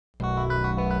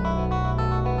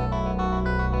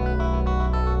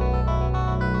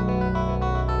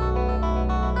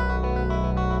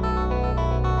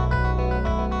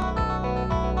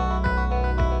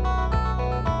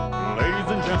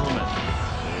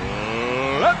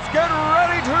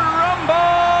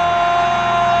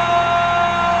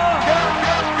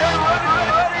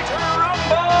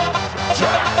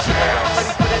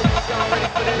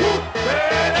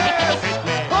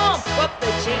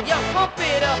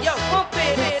Yo, whoop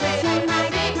it.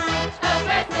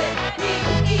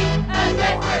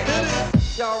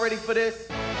 Y'all ready for this?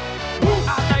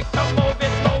 I like to move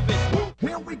it.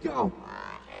 Here we go.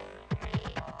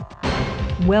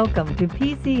 Welcome to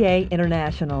PCA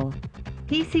International.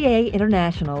 PCA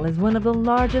International is one of the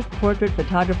largest portrait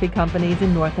photography companies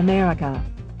in North America.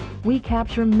 We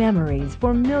capture memories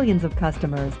for millions of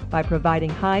customers by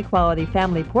providing high-quality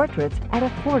family portraits at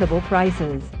affordable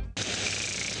prices.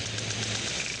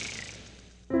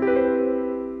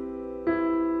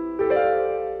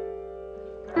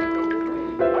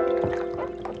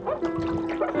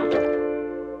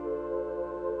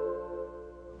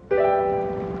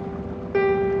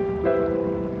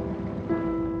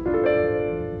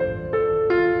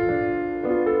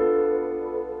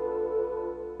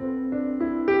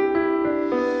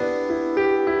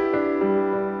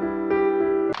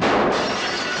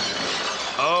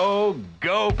 Oh,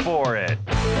 go for it!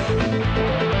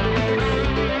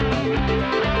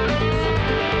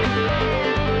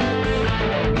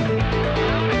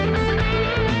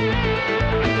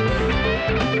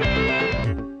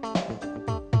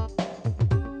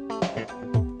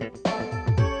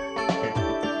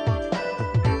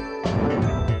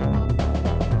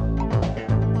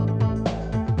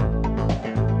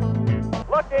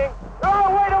 Looking, throw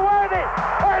away to Worthy!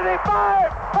 Worthy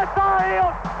fired! The Tar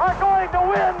Heels are going to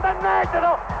win the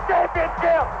national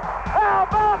championship! How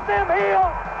about them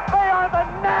Heels? They are the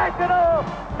national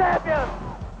champions!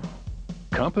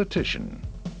 Competition.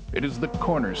 It is the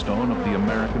cornerstone of the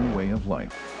American way of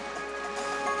life.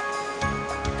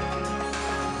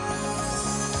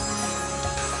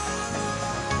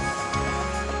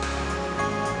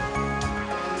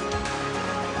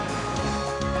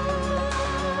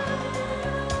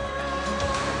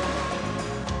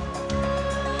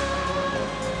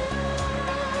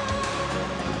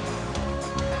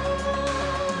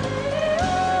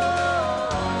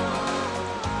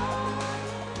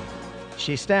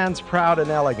 She stands proud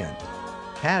and elegant,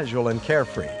 casual and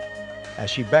carefree, as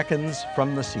she beckons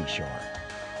from the seashore.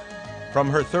 From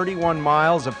her 31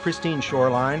 miles of pristine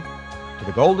shoreline to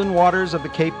the golden waters of the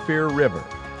Cape Fear River,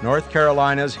 North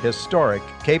Carolina's historic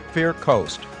Cape Fear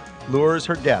coast lures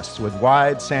her guests with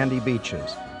wide sandy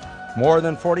beaches, more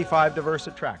than 45 diverse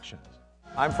attractions.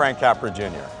 I'm Frank Capra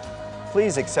Jr.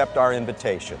 Please accept our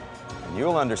invitation, and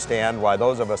you'll understand why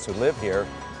those of us who live here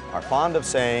are fond of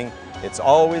saying, it's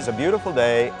always a beautiful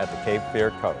day at the Cape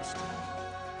Fear coast.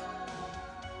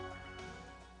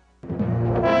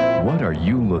 What are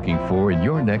you looking for in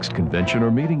your next convention or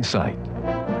meeting site?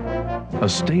 A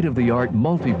state-of-the-art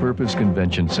multi-purpose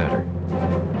convention center.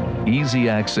 Easy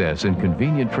access and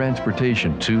convenient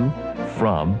transportation to,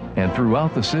 from, and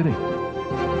throughout the city.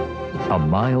 A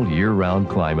mild year-round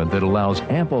climate that allows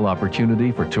ample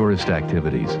opportunity for tourist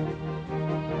activities.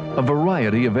 A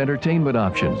variety of entertainment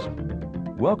options.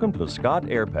 Welcome to the Scott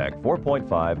Airpack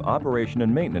 4.5 operation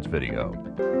and maintenance video.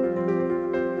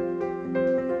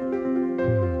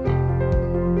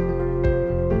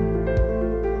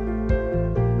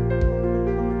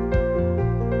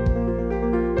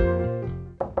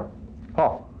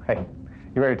 Paul, hey,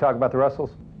 you ready to talk about the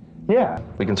Russells? Yeah.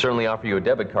 We can certainly offer you a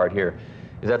debit card here.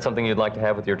 Is that something you'd like to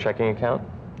have with your checking account?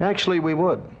 Actually, we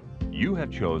would. You have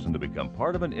chosen to become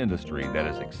part of an industry that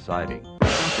is exciting.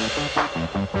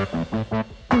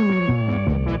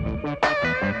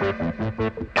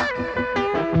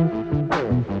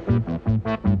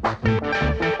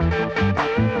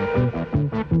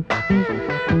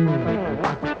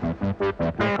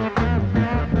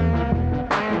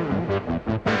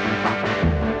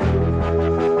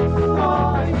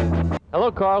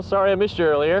 Hello, Carl. Sorry I missed you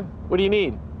earlier. What do you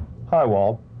need? Hi,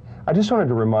 Walt. I just wanted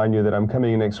to remind you that I'm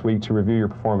coming in next week to review your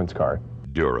performance card.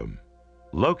 Durham,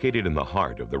 located in the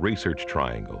heart of the Research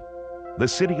Triangle, the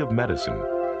city of medicine,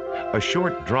 a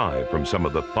short drive from some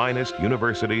of the finest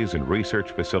universities and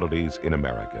research facilities in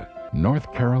America.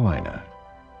 North Carolina.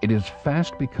 It is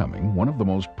fast becoming one of the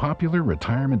most popular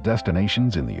retirement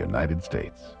destinations in the United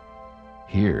States.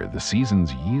 Here, the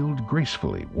seasons yield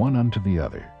gracefully one unto the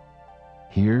other.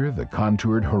 Here, the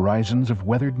contoured horizons of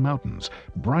weathered mountains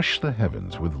brush the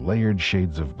heavens with layered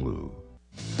shades of blue.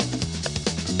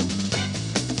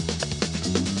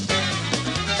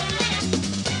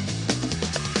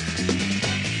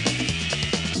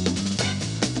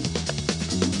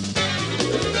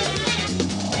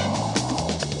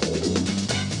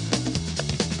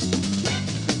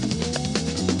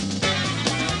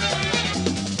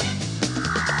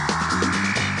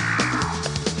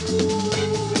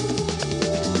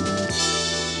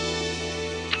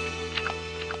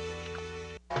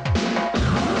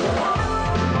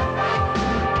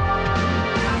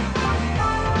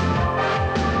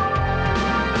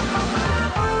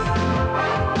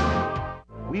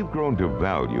 we've grown to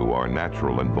value our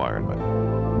natural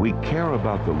environment. We care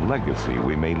about the legacy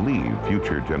we may leave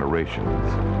future generations.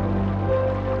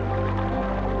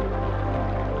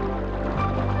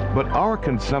 But our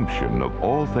consumption of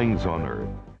all things on Earth.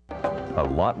 A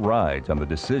lot rides on the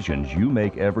decisions you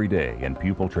make every day in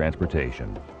pupil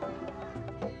transportation.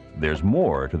 There's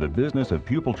more to the business of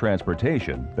pupil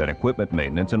transportation than equipment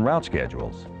maintenance and route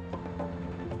schedules.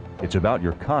 It's about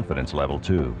your confidence level,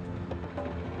 too.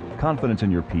 Confidence in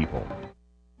your people,